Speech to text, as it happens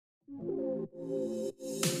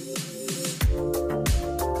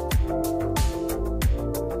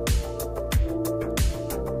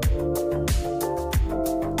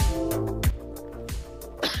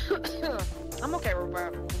I'm okay with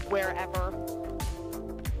wherever.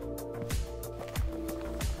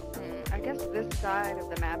 I guess this side of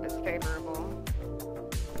the map is favorable.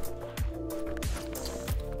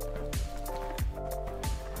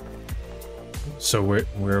 So where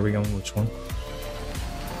are we going? Which one?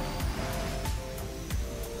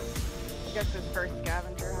 I guess this first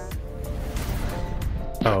scavenger hunt.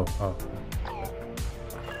 Oh.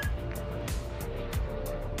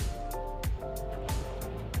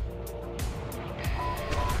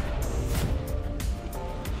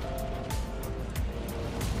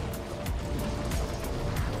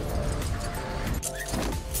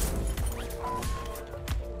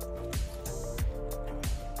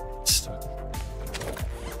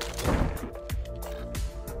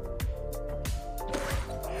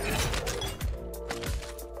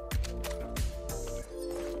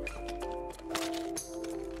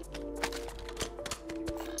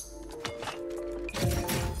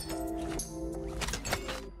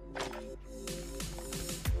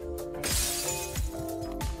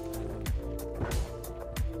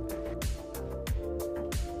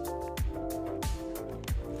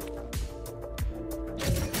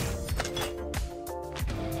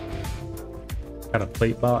 Got a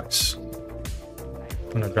plate box. I'm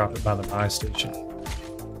gonna drop it by the buy station. Go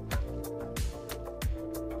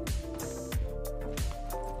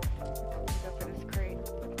for this crate.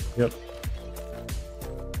 Yep.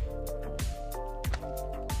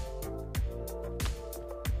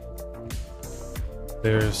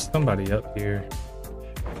 There's somebody up here.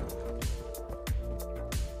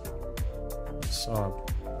 Saw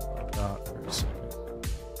a dot for a second.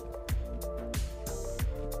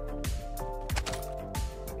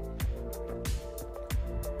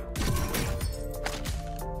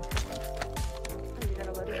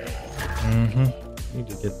 Need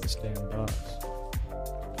to get this damn box.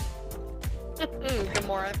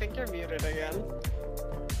 Gamora, I think you're muted again.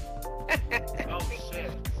 Oh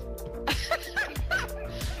shit.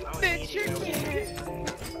 Bitch, you're muted.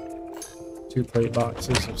 2 plate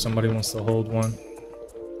boxes if somebody wants to hold one.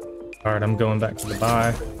 Alright, I'm going back to the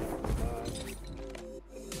buy.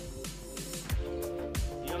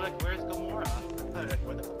 You're like, where's Gamora?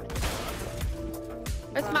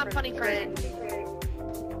 It's my funny friend.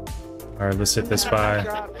 Alright, let's hit this buy.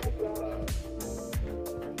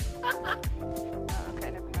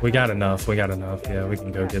 We got enough. Yeah, we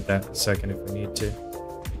can go get that in a second if we need to.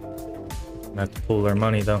 Gonna have to pull our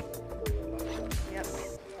money though. Yep.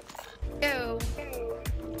 Go.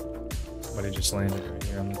 Somebody just landed right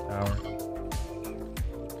here on the tower.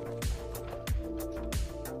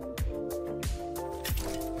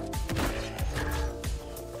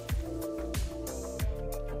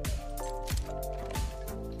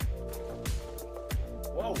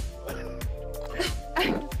 Whoa.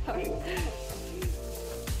 Sorry.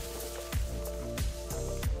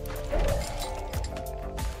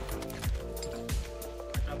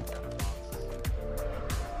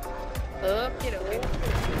 Okie dokie.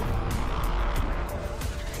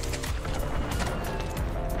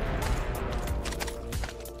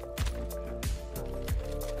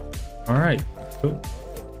 Alright, cool.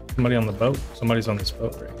 Somebody on the boat. Somebody's on this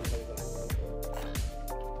boat right here.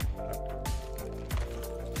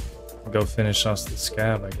 Go finish us the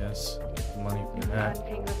scab, I guess. Get the money from that.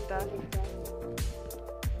 Unping the stuff.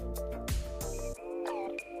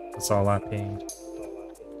 That's all I pinged.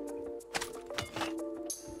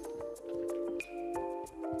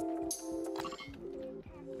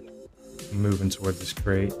 I'm moving toward this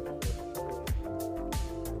crate.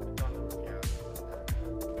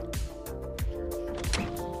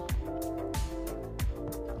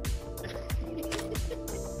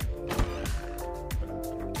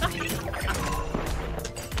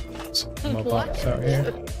 My box out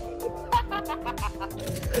here.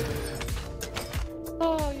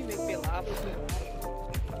 Oh, you make me laugh.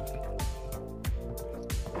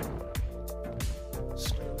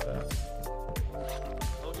 Start that.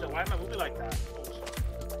 Oh shit, why am I moving like that?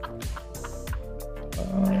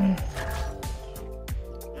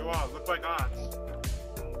 You all look like odds.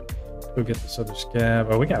 Go get this other scab.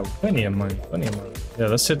 Oh, we got plenty of money. Yeah,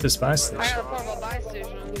 let's hit this buy I station. got a portable buy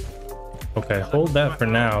station. Okay, hold that for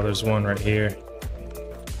now. There's one right here.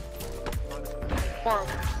 Or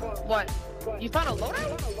what? You found a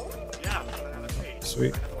loadout? Yeah.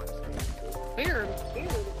 Sweet. Weird.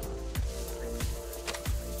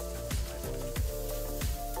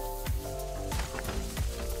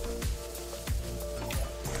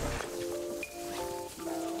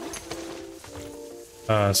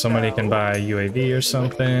 Somebody can buy a UAV or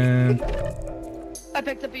something. I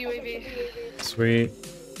picked up a UAV. Sweet.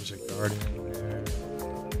 There's a guardian there.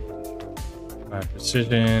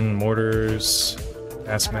 Precision, mortars,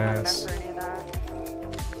 gas I don't have enough mask. for any of that.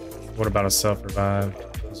 What about a self-revive?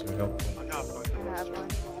 Those are helpful. I got a bunch I of have one.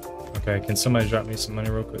 Okay, can somebody drop me some money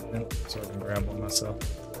real quick then? So I can grab one myself.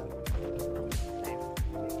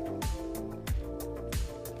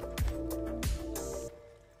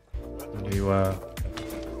 Do you,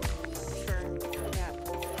 Sure. Yeah.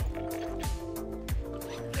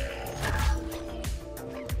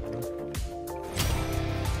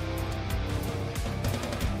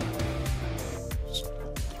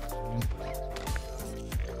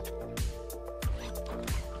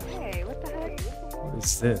 Hey, what the heck? what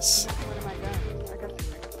is this? What am I doing? I guess you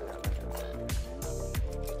mixed it up.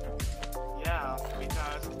 Yeah,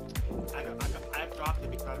 because I dropped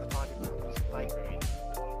it because I thought it was supply grade.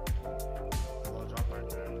 I'll drop right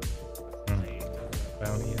there.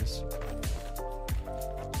 Bounty is.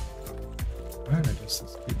 Alright, I guess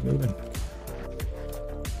let's keep moving.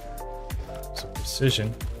 So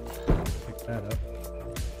precision. Pick that up.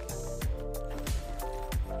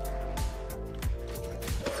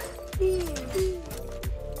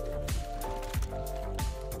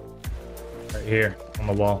 Right here on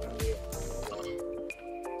the wall.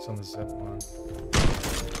 It's on the zip line.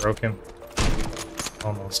 Broke him.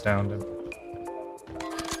 Almost downed him.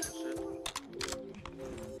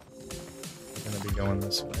 I'm gonna be going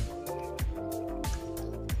this way.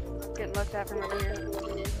 Getting looked at from over here.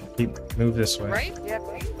 Move this way. Right? Yep.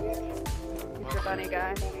 He's the bunny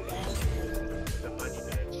guy. The money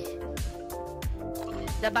bitch.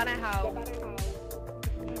 The banana how?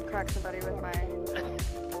 Crack somebody with my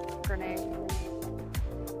grenade.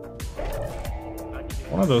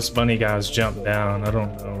 One of those bunny guys jumped down. I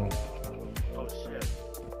don't know. Oh shit.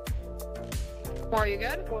 Are you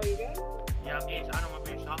good? Yeah, I'm being, I don't want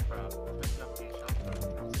to be shot from. I'm being shot from.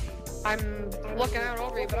 I'm looking out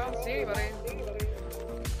over you, but I don't see anybody.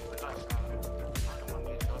 I got shot. I don't want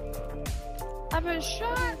to be shot from. I've been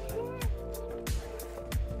shot.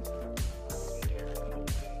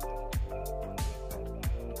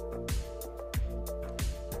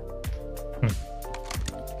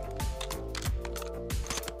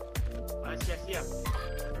 I see him.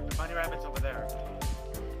 The bunny rabbit's over there.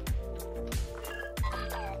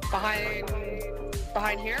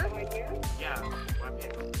 Behind here? Yeah, one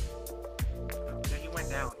hit. Yeah, he went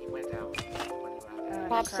down. He went down.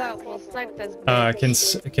 Pops out. We'll snipe this.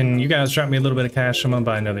 Can you guys drop me a little bit of cash? I'm gonna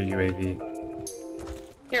buy another UAV.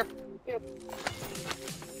 Here.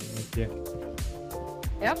 Thank you.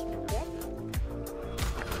 Yep.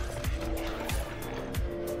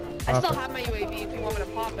 I still have my UAV if you want me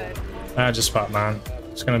to pop it. I just popped mine.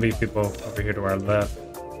 There's gonna be people over here to our left.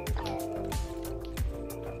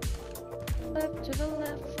 Left to the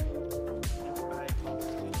left.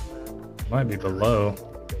 Might be below.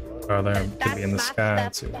 Or there could be in the That's sky my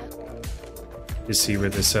too. You see where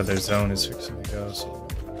this other zone is fixing to go. So.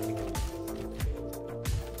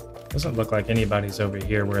 Doesn't look like anybody's over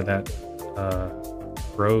here where that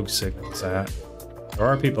rogue signal's at. There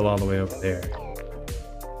are people all the way over there.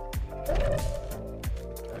 Okay,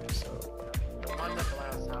 so The one at the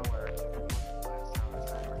last tower.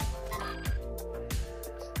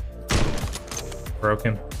 broke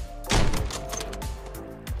him.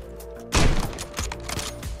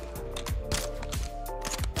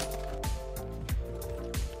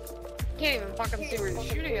 Can't even fucking see where you're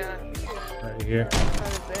shooting at. Right here.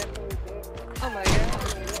 That is it. Oh my god.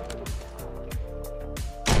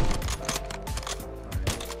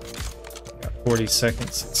 Got 40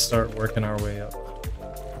 seconds. Let's start working our way up.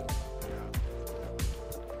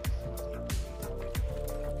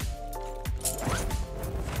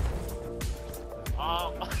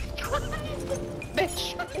 Oh my god.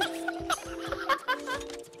 Bitch.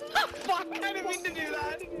 Fuck, I didn't mean to do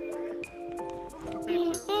that.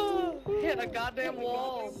 Hit a goddamn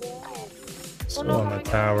wall. Still no, on the behind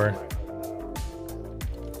you. tower.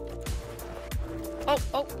 Oh,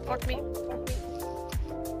 fuck me.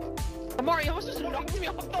 Amari, you almost just knocked me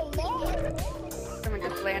off the lawn. Someone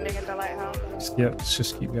just landing at the lighthouse. Yep, let's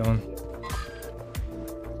just keep going.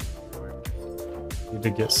 Need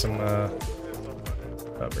to get some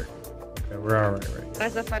cover. Okay, we're alright right here.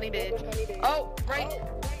 That's a funny bitch. Oh, right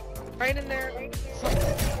in there.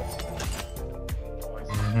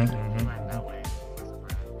 That way.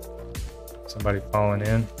 Somebody falling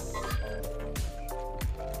in.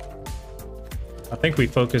 I think we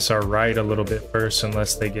focus our right a little bit first,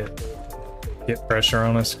 unless they get pressure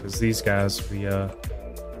on us, because these guys we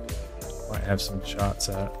might have some shots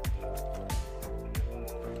at.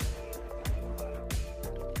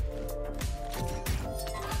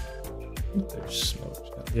 There's smoke.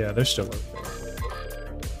 Yeah, they're still over there.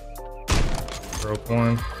 Broke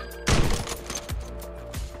one.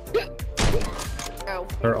 Oh.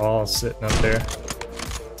 They're all sitting up there.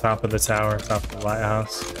 Top of the tower, top of the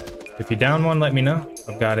lighthouse. If you down one, let me know.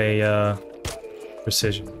 I've got a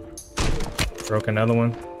precision. Broke another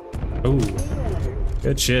one. Ooh.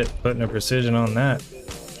 Good shit. Putting a precision on that.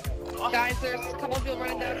 Guys, there's a couple of people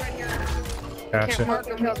running down right here. Gotcha. Can't mark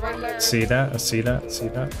them, kills right there. See that? I see that. See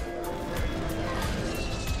that.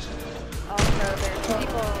 Also, there's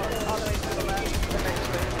people all the way to the left.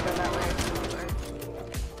 Eventually, go that way.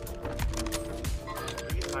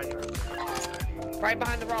 He's hiding. Right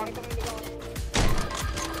behind the rock.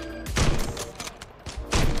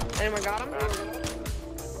 Anyone got him?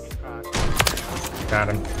 Got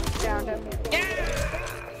him. Downed him.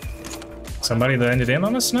 Somebody landed in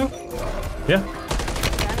on us now? Yeah.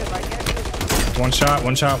 Sounded like it. One shot,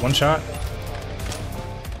 one shot, one shot.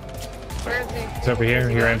 Where is he? He's over here.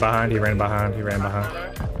 He ran behind. He ran behind. He ran behind.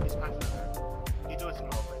 He's punching there. He's doing some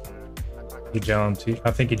over there. He jumped.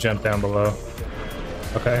 I think he jumped down below.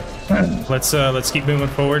 Okay. Let's keep moving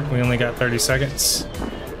forward. We only got 30 seconds.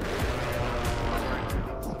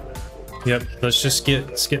 Yep. Let's just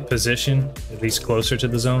get position at least closer to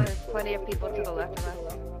the zone. There's plenty of people to the left of us.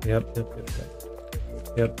 Yep.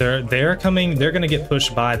 Yep. They're coming. They're gonna get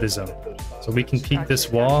pushed by the zone, so we can peek this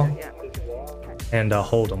wall Yeah. and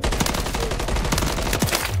hold them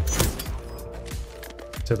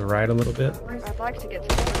to the right a little bit. I'd like to get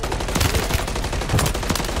to the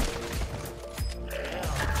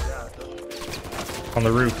On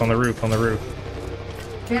the roof. On the roof. On the roof.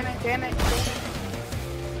 Damn it, damn it. I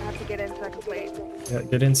have to get in so I can wait. Yeah,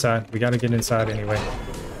 get inside. We gotta get inside anyway.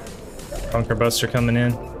 Bunker buster coming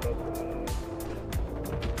in.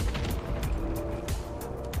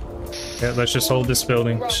 Yeah, let's just hold this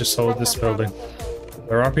building. Let's just hold this building.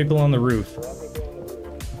 There are people on the roof.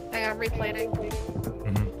 Hang on, replating.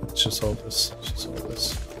 Let's just hold this. Let's just hold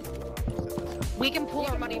this. We can pull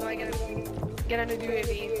our money by get into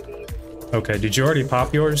UAV. Okay, did you already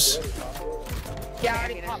pop yours? Yeah, I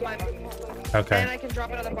already popped mine. Okay. And I can drop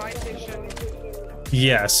another buy station.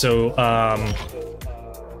 Yeah, so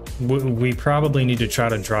we probably need to try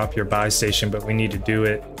to drop your buy station, but we need to do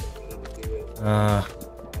it.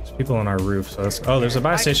 There's people on our roof, so let's, oh, there's a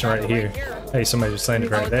buy station right here. Hey, somebody just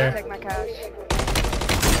landed right there. Take my cash.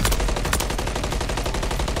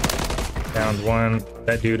 Downed one.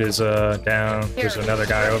 That dude is down. There's another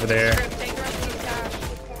guy over there.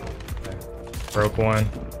 Broke one.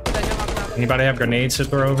 Anybody have grenades to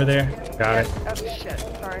throw over there? Got it. Oh shit.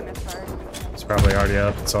 Sorry, misfired. It's probably already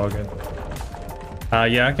up. It's all good.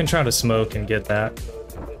 Yeah, I can try to smoke and get that.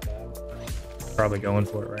 Probably going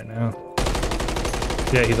for it right now.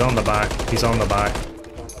 Yeah, he's on the buy. He's on the buy.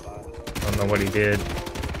 Don't know what he did.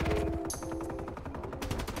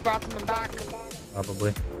 Brought them back.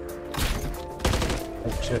 Probably.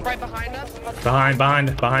 Oh shit. Right behind us.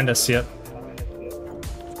 Behind us. Yep.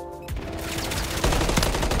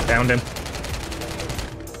 Downed him.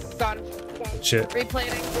 Got him. Shit.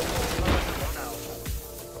 Replating.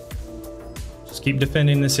 Just keep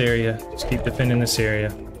defending this area. Just keep defending this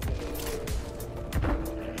area.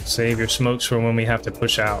 Save your smokes for when we have to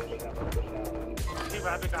push out.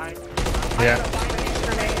 Yeah.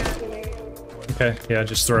 Okay, yeah,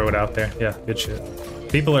 just throw it out there. Yeah, good shit.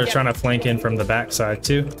 People are trying to flank in from the backside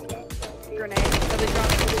too. Grenade.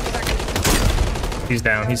 He's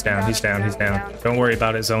down, he's down, he's down, he's down. Don't worry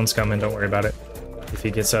about it, zone's coming, don't worry about it. If he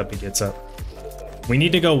gets up, he gets up. We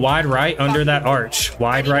need to go wide right under that arch.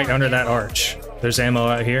 Wide right under that arch. There's ammo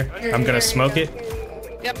out here. I'm gonna smoke it.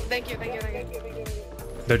 Yep, thank you, thank you, thank you.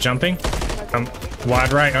 They're jumping.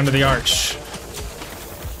 Wide right under the arch.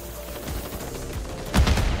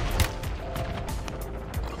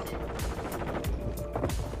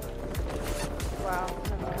 Wow,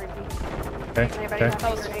 that's creepy. Okay, Anybody okay. have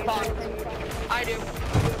That was grenades? fucked. I do.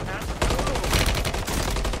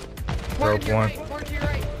 Broke one. More to your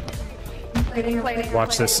right. Plating.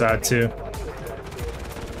 Watch this side too.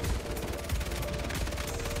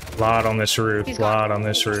 Lot on this roof. Lot on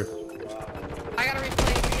this roof. I gotta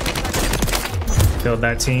replay. Killed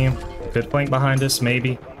that team. Could flank behind us,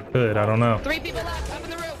 maybe. Could, I don't know. 3 people left up in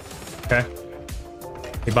the roof. Okay.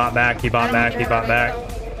 He bought back, he bought back, he bought back.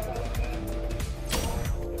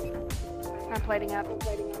 I'm plating up.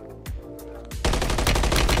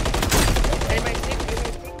 Anybody see me?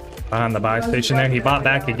 Behind the buy station there. He bought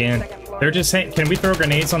back again. They're just saying, can we throw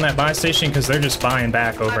grenades on that buy station? Because they're just buying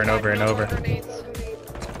back over and over and over.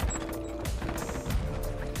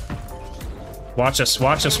 Watch us,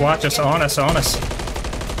 watch us, watch us, on us, on us.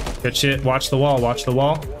 Good shit. Watch the wall, watch the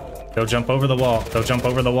wall. They'll jump over the wall. They'll jump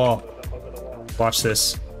over the wall. Watch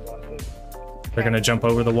this. They're gonna jump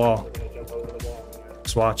over the wall.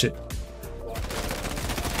 Just watch it.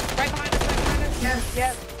 Right behind us, right behind us. Yes,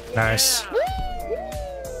 yes. Nice. Woo!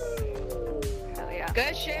 Hell yeah.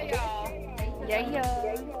 Good shit, y'all. Yeah,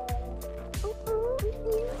 yeah.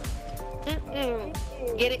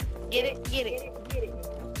 Get it, get it, get it.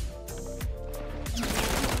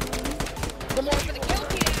 One more for the kill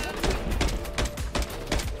cam.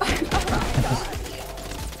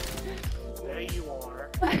 There you are.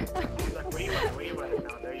 He's like, where you at?